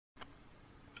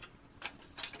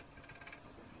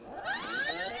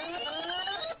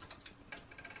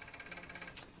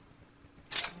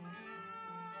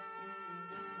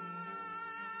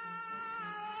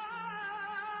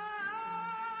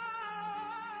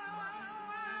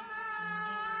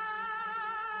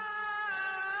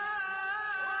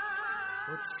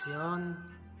قدسیان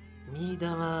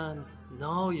میدمند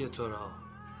نای تو را،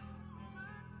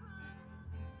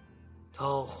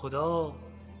 تا خدا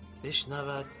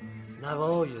بشنود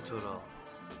نوای تو را.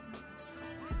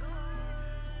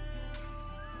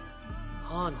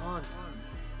 هان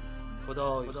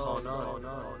خدای خانان،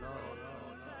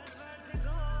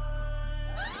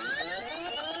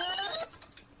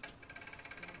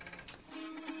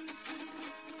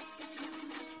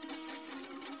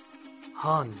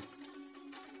 هان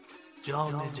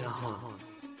جام جهان.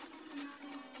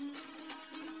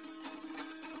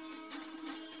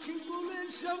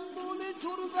 سمبول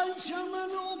تربان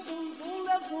شمن و بلبل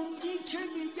قمدی که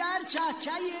دیگر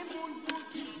چهچه بلبل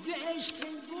به عشق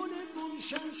گل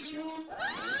گلشن شد.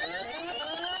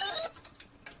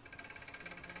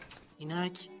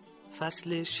 اینک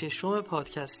فصل 6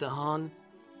 پادکست هان،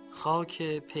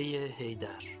 خاک پی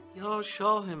حیدر. یا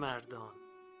شاه مردان،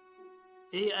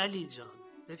 ای علی جان،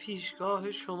 به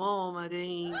پیشگاه شما آمده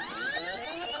ایم.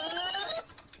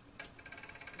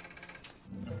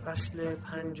 فصل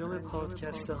 5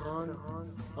 پادکست هان،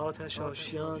 آتش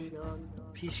آشیان،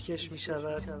 پیشکش می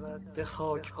شود به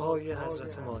خاک‌های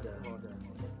حضرت مادر،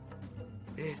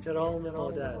 به احترام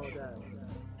مادر،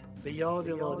 به یاد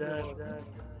مادر،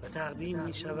 و تقدیم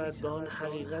می شود به آن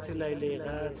حقیقت لیله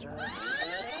قدر.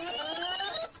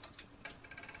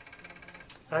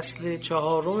 فصل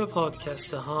 4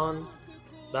 پادکست هان،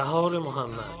 بهار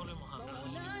محمد.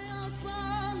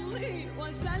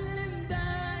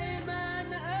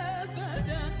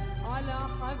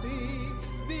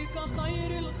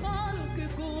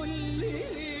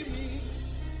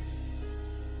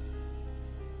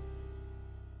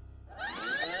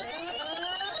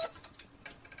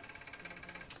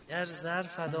 گر زر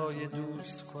فدای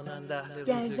دوست کنند اهل روزگار،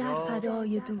 گر زر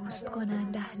فدای دوست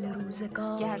کنند اهل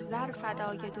روزگار، گر زر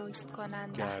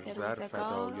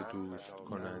فدای دوست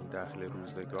کنند اهل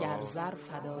روزگار، گر زر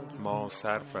فدای ما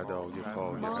سر فدای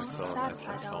پای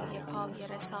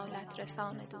رسالت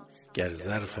رسان دوست. گر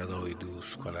زر فدای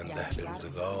دوست کنند اهل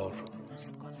روزگار.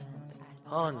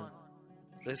 هان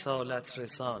رسالت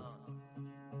رسان.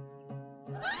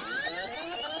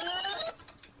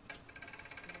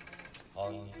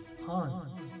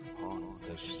 هان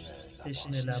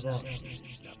تشنه لبان.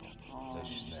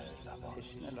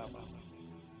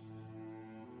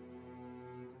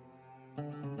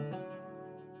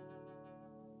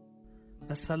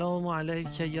 السلام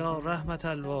علیک یا رحمت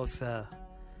الواسع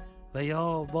و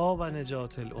یا باب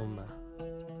نجات الامه.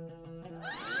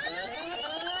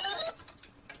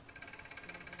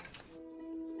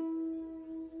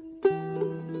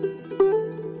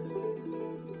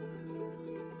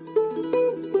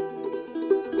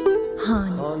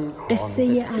 هان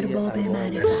قصه ارباب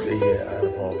معرفت.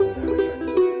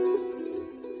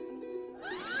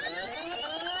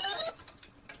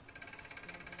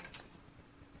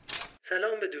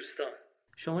 سلام به دوستان،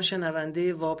 شما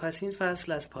شنونده واپسین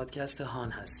فصل از پادکست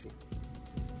هان هستید.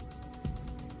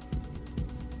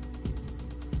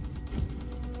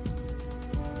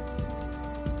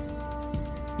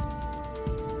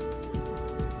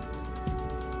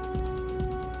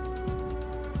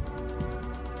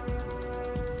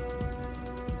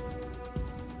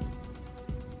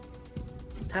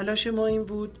 تلاش ما این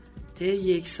بود طی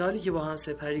 1 سالی که با هم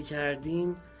سپری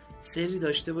کردیم سری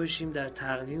داشته باشیم در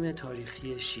تقویم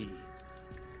تاریخی شیعی.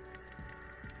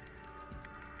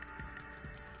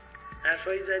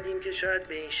 حرفایی زدیم که شاید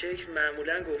به این شکل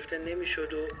معمولاً گفته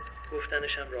نمی‌شد و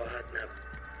گفتنش هم راحت نبود.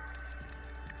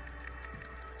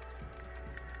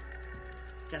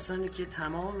 کسانی که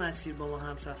تمام مسیر با ما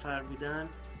همسفر بودن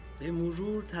به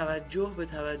مرور توجه به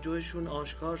توجهشون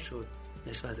آشکار شد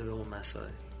نسبت به اون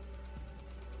مسائل.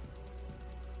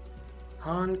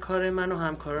 هان کار من و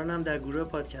همکارانم در گروه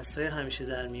پادکست های همیشه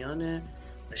در میانه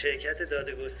و شرکت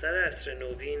دادگستر عصر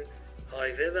نوین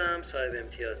هایوه و هم صاحب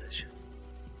امتیازشه.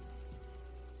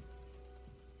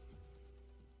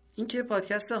 اینکه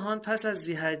پادکست هان پس از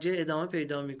الحجه ادامه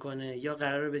پیدا میکنه یا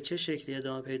قراره به چه شکلی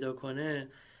ادامه پیدا کنه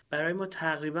برای ما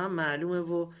تقریبا معلومه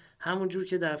و همونجور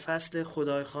که در فصل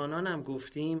خدای خانان هم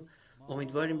گفتیم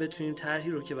امیدواریم بتونیم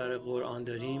طرحی رو که برای قرآن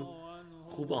داریم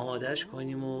خوب آمادهش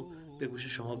کنیم و به گوش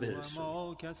شما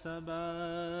برسونیم.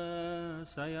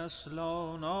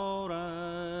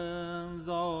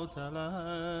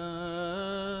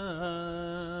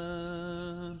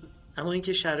 اما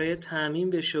اینکه شرایط تأمین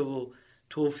بشه و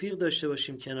توفیق داشته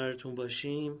باشیم کنارتون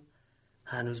باشیم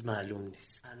هنوز معلوم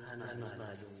نیست.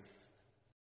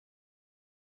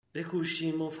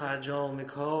 بکوشیم و فرجام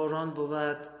کاران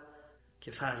بود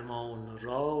که فرمان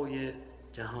رای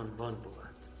جهانبان بود.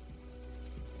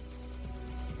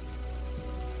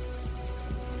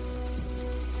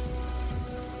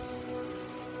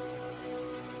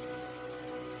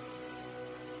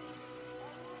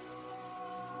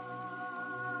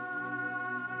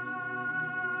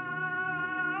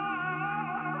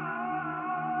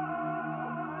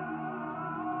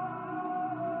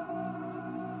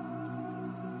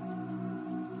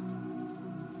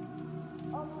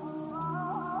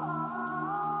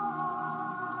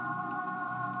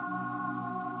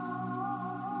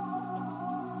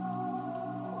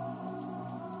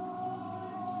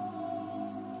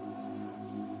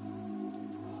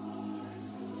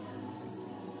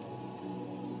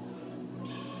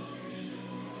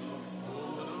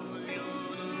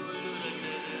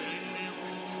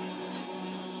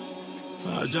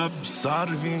 عجب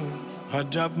سروی،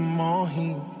 عجب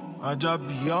ماهی، عجب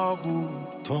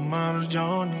یاقوت و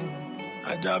مرجانی،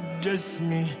 عجب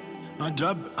جسمی،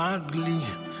 عجب عقلی،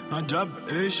 عجب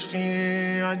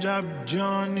عشقی، عجب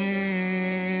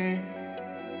جانی،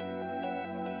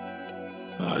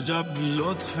 عجب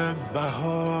لطف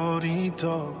بهاری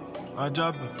تو،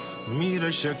 عجب میر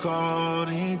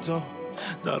شکاری تو،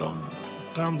 در آن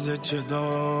غمزه چه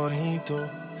داری تو،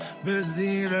 به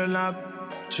زیر لب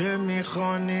چه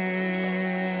میخوانی،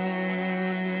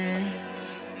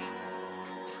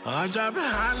 عجب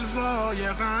حلوای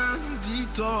قندی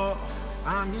تو،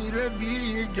 امیر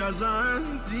بی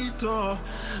گزندی تو،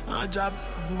 عجب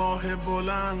ماه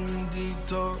بلندی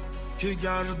تو که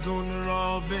گردون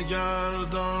را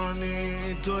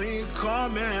بگردانی، توی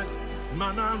کامل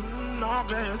منم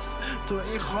ناقص،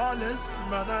 توی خالص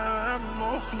منم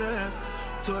مخلص،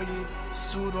 توی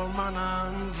سور و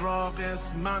منم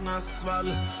راقص، من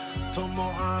اسفل تو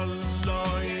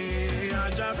معلایی،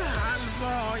 عجب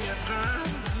حلوای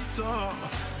قندی تو،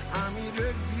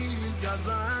 امیر بی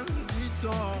گزندی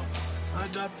تو،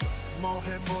 عجب ماه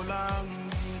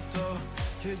بلندی تو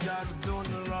که گردون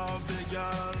را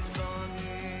بگردانی.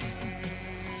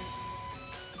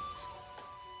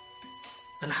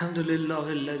 الحمدلله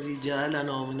الذی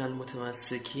جعلنا من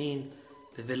المتمسکین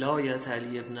به ولایت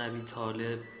علی ابن ابی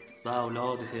طالب و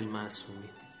اولاده المعصومین.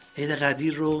 عید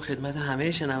غدیر رو خدمت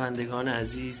همه شنوندگان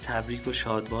عزیز تبریک و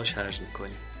شادباش عرض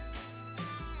می‌کنیم.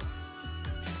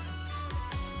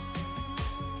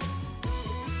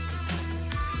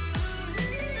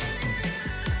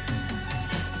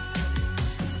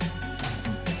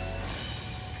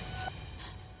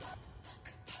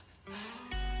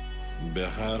 به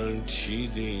هر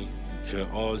چیزی که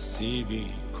آسیبی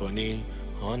کنی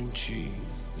آن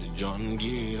چیز جان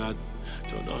گیرد،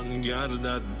 چنان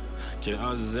گردد که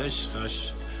از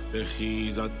عشقش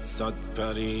بخیزد صد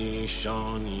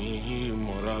پریشانی،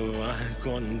 مروح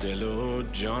کن دل و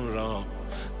جان را،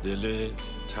 دل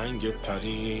تنگ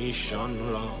پریشان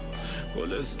را،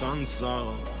 گلستان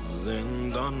ساز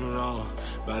زندان را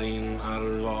بر این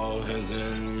ارواح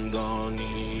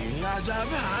زندانی، عجب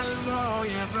حلوای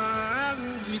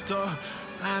قندی تو،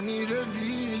 امیر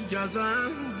بی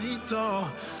گزندی تو،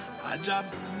 عجب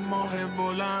ماه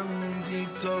بلندی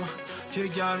تو که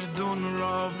گردون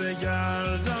را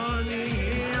بگردانی،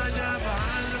 عجب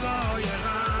حلوای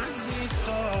قندی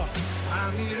تو،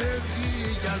 امیر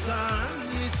بی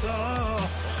گزندی تو،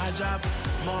 عجب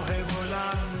ماه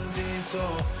بلندی تو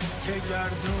که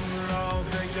گردون را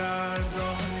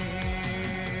بگردانی.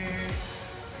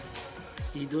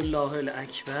 عیدالله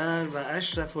الاکبر و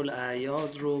اشرف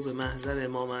الاعیاد رو به محضر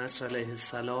امام عصر علیه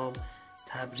السلام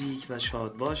تبریک و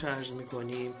شادباش عرض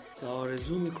میکنیم و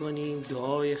آرزو میکنیم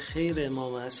دعای خیر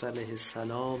امام عصر علیه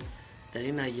السلام در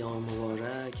این ایام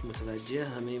مبارک متوجه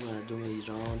همه مردم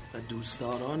ایران و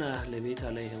دوستداران اهل بیت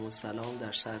علیهم السلام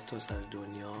در سرتاسر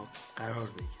دنیا قرار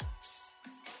بگیرد.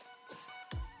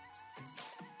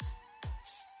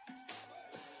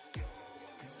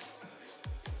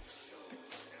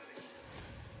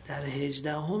 در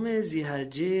 18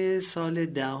 ذی‌حجه سال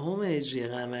 10 هجری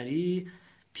قمری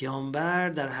پیامبر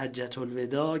در حجه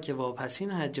الوداع که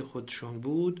واپسین حج خودشون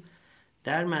بود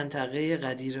در منطقه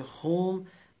غدیرخم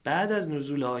بعد از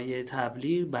نزول آیه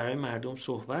تبلیغ برای مردم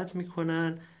صحبت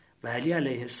میکنن و علی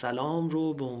علیه السلام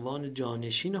رو به عنوان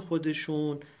جانشین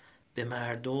خودشون به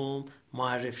مردم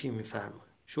معرفی میفرمایند.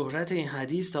 شهرت این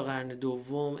حدیث تا قرن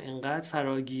دوم انقدر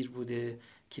فراگیر بوده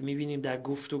که میبینیم در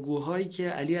گفتگوهایی که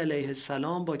علی علیه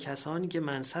السلام با کسانی که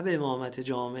منصب امامت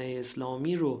جامعه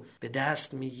اسلامی رو به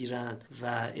دست میگیرن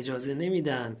و اجازه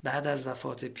نمیدن بعد از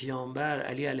وفات پیامبر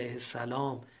علی علیه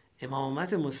السلام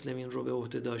امامت مسلمین رو به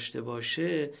عهده داشته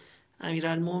باشه،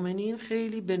 امیرالمومنین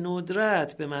خیلی به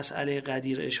ندرت به مسئله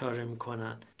غدیر اشاره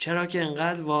میکنن، چرا که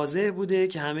انقدر واضح بوده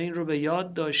که همه این رو به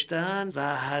یاد داشتن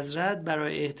و حضرت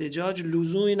برای احتجاج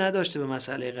لزومی نداشته به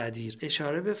مسئله غدیر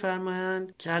اشاره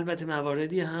بفرمایند که البته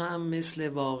مواردی هم مثل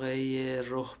واقعه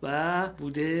رخبه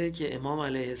بوده که امام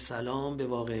علیه السلام به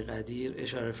واقعه غدیر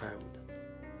اشاره فرمودند.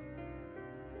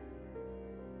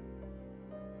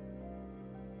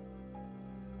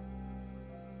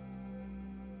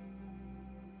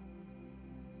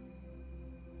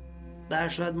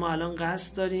 شاید ما الان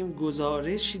قصد داریم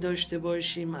گزارشی داشته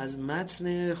باشیم از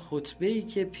متن خطبه‌ای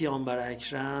که پیامبر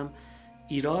اکرم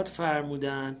ایراد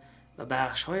فرمودن و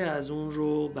بخش‌های از اون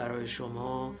رو برای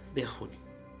شما بخونیم.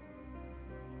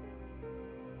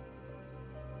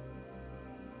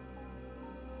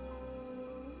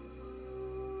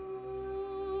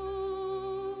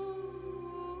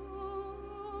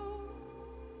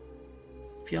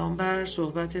 پیامبر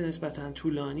صحبت نسبتاً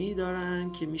طولانی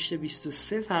دارن که میشه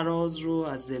 23 فراز رو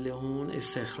از دل اون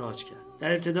استخراج کرد.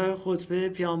 در ابتدای خطبه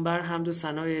پیامبر حمد و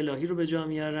ثنای الهی رو به جا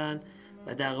میارن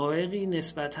و دقایقی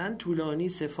نسبتاً طولانی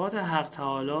صفات حق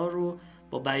تعالی رو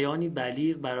با بیانی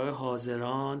بلیغ برای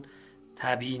حاضران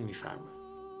تبیین می‌فرمایند.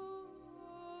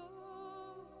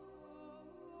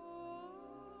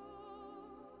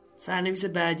 سرنویس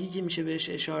بعدی که میشه بهش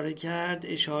اشاره کرد،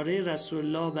 اشاره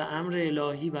رسول الله به امر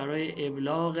الهی برای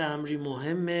ابلاغ امری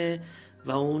مهمه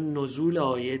و اون نزول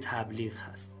آیه تبلیغ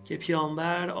هست که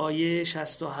پیامبر آیه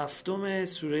 67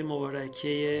 سوره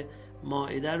مبارکه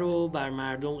مائده رو بر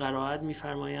مردم قرائت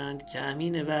می‌فرمایند که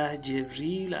امین وحی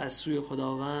جبریل از سوی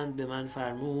خداوند به من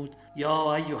فرمود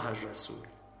یا ایها الرسول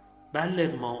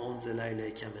بلغ ما انزل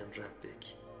الیک من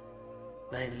ربک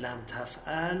و ان لم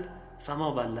تفعل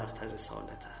فما بلغت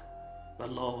رسالته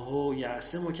والله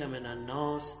یعصمک من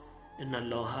الناس ان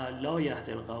الله لا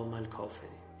یهدی القوم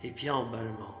الکافرین. ای پیامبر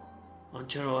ما،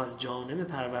 آنچه را از جانب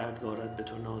پروردگارت به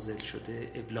تو نازل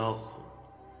شده ابلاغ کن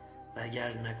و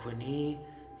اگر نکنی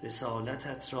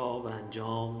رسالتت را به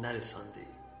انجام نرسانده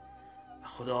و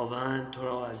خداوند تو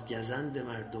را از گزند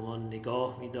مردمان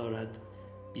نگاه می دارد.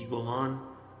 بیگمان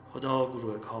خدا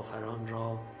گروه کافران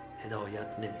را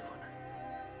هدایت نمی کند.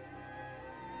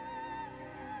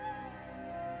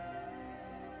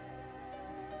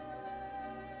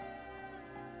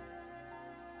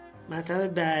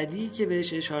 مطلب بعدی که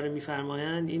بهش اشاره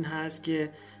می‌فرمایند این هست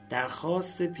که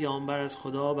درخواست پیامبر از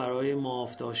خدا برای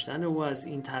معاف داشتن او از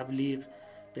این تبلیغ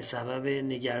به سبب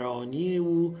نگرانی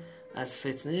او از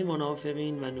فتنه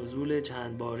منافقین و نزول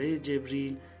چند باره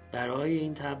جبریل برای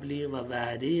این تبلیغ و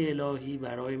وعده الهی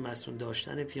برای مسئول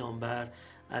داشتن پیامبر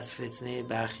از فتنه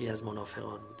برخی از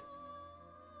منافقان بود.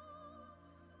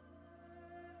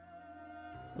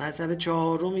 مطلب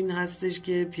چهارم این هستش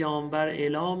که پیامبر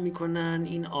اعلام میکنن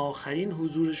این آخرین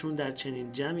حضورشون در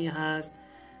چنین جمعی هست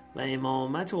و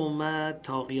امامت امت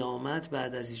تا قیامت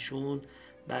بعد از ایشون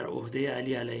بر عهده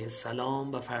علی علیه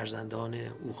السلام و فرزندان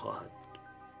او خواهد بود.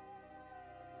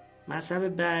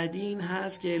 مطلب بعدی این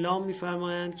هست که اعلام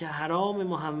میفرمایند که حرام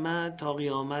محمد تا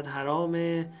قیامت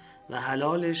حرامه و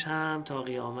حلالش هم تا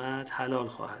قیامت حلال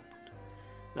خواهد بود.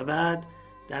 و بعد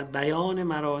در بیان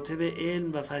مراتب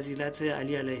علم و فضیلت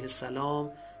علی علیه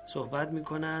السلام صحبت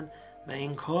میکنن و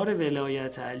انکار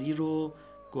ولایت علی رو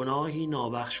گناهی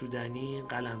نابخشودنی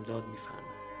قلمداد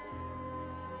میفرمایند.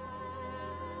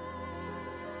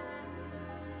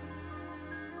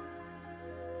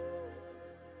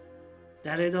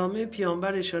 در ادامه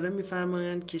پیامبر اشاره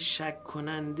می‌فرمایند که شک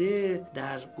کننده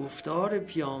در گفتار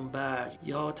پیامبر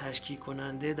یا تشکیک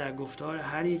کننده در گفتار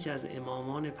هر یک از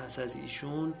امامان پس از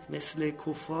ایشون مثل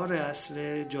کفار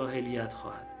عصر جاهلیت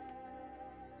خواهد.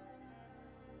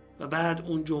 و بعد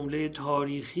اون جمله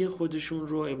تاریخی خودشون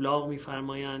رو ابلاغ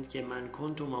می‌فرمایند که من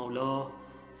کنت مولا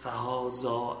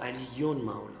فهذا علی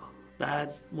مولا.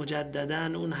 بعد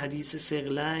مجدداً اون حدیث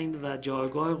ثقلین و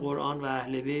جایگاه قرآن و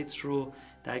اهل بیت رو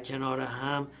در کنار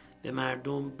هم به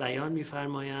مردم بیان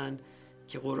می‌فرمایند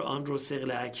که قرآن رو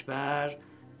ثقل اکبر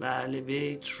و اهل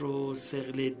بیت رو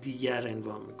ثقل دیگر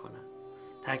عنوان می‌کنند.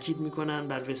 تاکید می‌کنند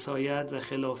بر وصایت و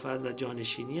خلافت و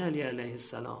جانشینی علی علیه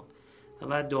السلام و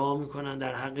بعد دعا می‌کنند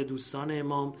در حق دوستان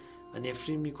امام و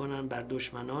نفرین می‌کنند بر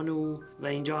دشمنان او. و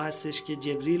اینجا هستش که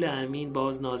جبریل امین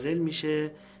باز نازل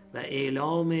میشه و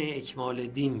اعلام اکمال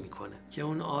دین میکنه که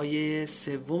اون آیه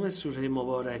 3 سوره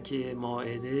مبارکه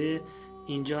مائده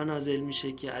اینجا نازل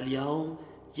میشه که الیوم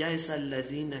یئس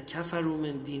الذین کفروا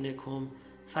من دینکم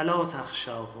فلا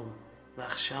تخشوهم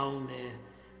واخشونی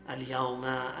الیوم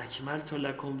اکملت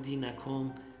لکم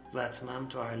دینکم و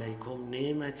اتممت علیکم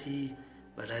نعمتی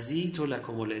و رضیت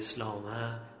لکم الاسلام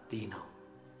دینا.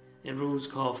 امروز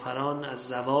کافران از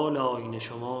زوال آیین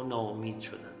شما ناامید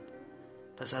شدند،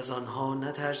 پس از آنها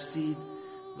نترسید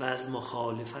و از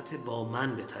مخالفت با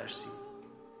من بترسید.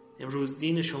 امروز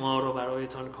دین شما را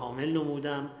برایتان کامل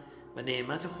نمودم و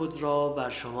نعمت خود را بر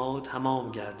شما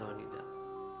تمام گردانیدم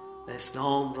و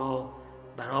اسلام را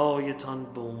برایتان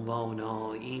به عنوان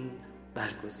آیین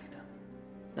برگزیدم.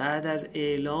 بعد از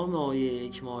اعلام آیه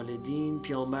اکمال دین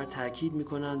پیامبر تاکید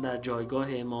میکنند در جایگاه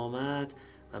امامت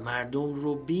و مردم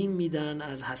رو بیم میدن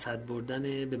از حسد بردن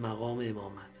به مقام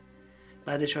امامت.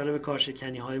 بعد اشاره به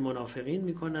کارشکنی‌های منافقین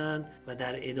میکنن و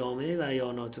در ادامه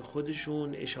بیانات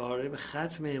خودشون اشاره به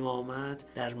ختم امامت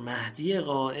در مهدی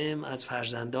قائم از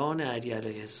فرزندان علی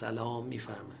علیه السلام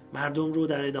میفرمایند. مردم رو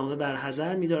در ادامه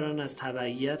برحذر میدارن از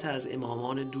تبعیت از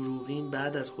امامان دروغین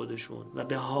بعد از خودشون و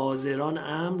به حاضران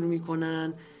امر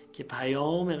میکنن که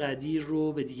پیام غدیر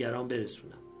رو به دیگران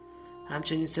برسونن.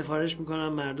 همچنین سفارش میکنن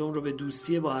مردم رو به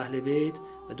دوستی با اهل بیت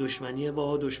و دشمنی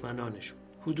با دشمنانشون.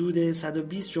 حدود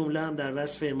 120 جمله هم در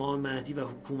وصف امام مهدی و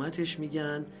حکومتش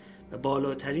میگن و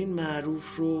بالاترین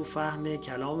معروف رو فهم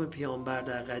کلام پیامبر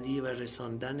در غدیر و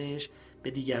رساندنش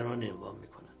به دیگران عنوان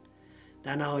میکنن.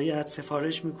 در نهایت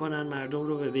سفارش میکنن مردم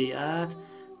رو به بیعت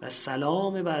و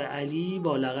سلام بر علی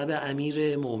با لقب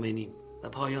امیر مؤمنین و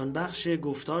پایان بخش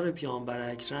گفتار پیامبر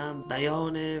اکرم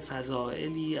بیان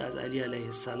فضائلی از علی علیه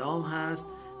السلام هست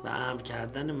و امر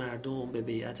کردن مردم به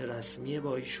بیعت رسمی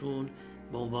با ایشون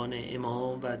به عنوان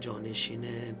امام و جانشین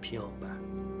پیامبر.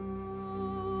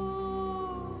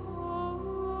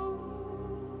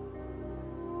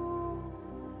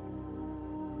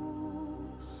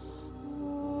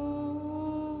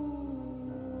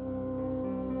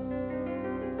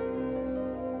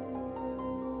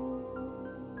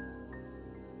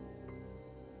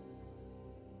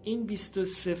 این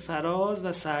 23 فراز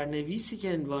و سرنویسی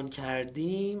که عنوان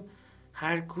کردیم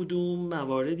هر کدوم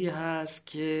مواردی هست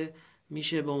که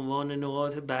میشه به عنوان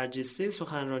نقاط برجسته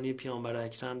سخنرانی پیامبر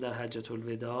اکرم در حجه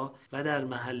الوداع و در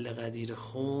محل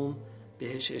غدیرخم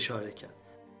بهش اشاره کرد.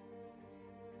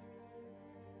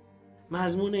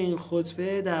 مضمون این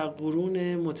خطبه در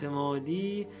قرون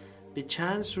متمادی به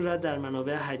چند صورت در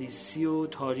منابع حدیثی و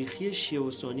تاریخی شیعه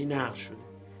و سنی نقل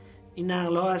شده. این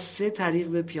نقل‌ها از 3 طریق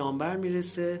به پیامبر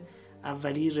میرسه.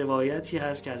 اولی روایتی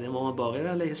هست که از امام باقر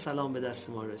علیه السلام به دست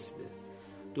ما رسیده.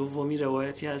 دومی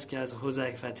روایتی هست که از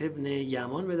حذیفه ابن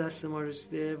یمان به دست ما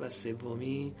رسیده و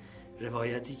سومی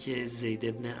روایتی که زید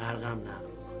ابن ارقم نقل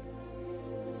می‌کنه.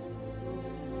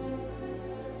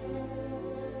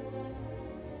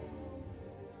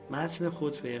 متن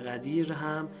خطبه غدیر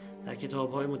هم در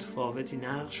کتاب‌های متفاوتی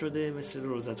نقل شده مثل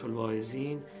روضة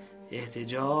الواعظین،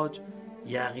 احتجاج،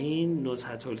 یقین،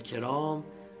 نزهة الکرام،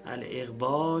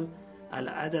 الاقبال،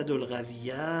 العدد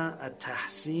القویه،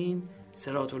 التحسین،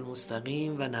 صراط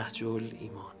المستقیم و نهج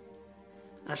الایمان.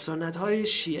 از سنت‌های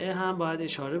شیعه هم باید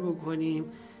اشاره بکنیم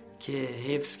که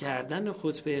حفظ کردن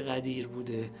خطبه غدیر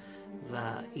بوده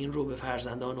و این رو به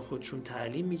فرزندان خودشون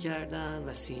تعلیم می‌کردن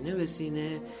و سینه به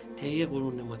سینه طی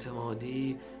قرون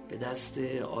متمادی به دست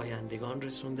آیندگان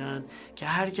رسوندن که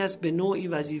هر کس به نوعی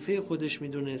وظیفه خودش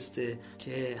میدونسته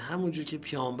که همونجور که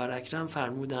پیامبر اکرم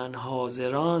فرمودن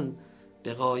حاضران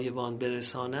به غایبان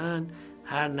برسانن،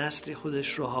 هر نسلی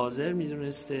خودش رو حاضر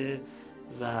میدونسته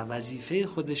و وظیفه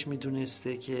خودش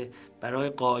میدونسته که برای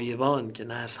غایبان که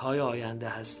نسل‌های آینده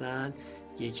هستن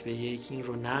یک به یک این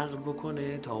رو نقل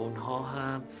بکنه تا اونها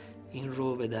هم این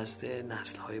رو به دست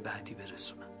نسل‌های بعدی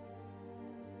برسونن.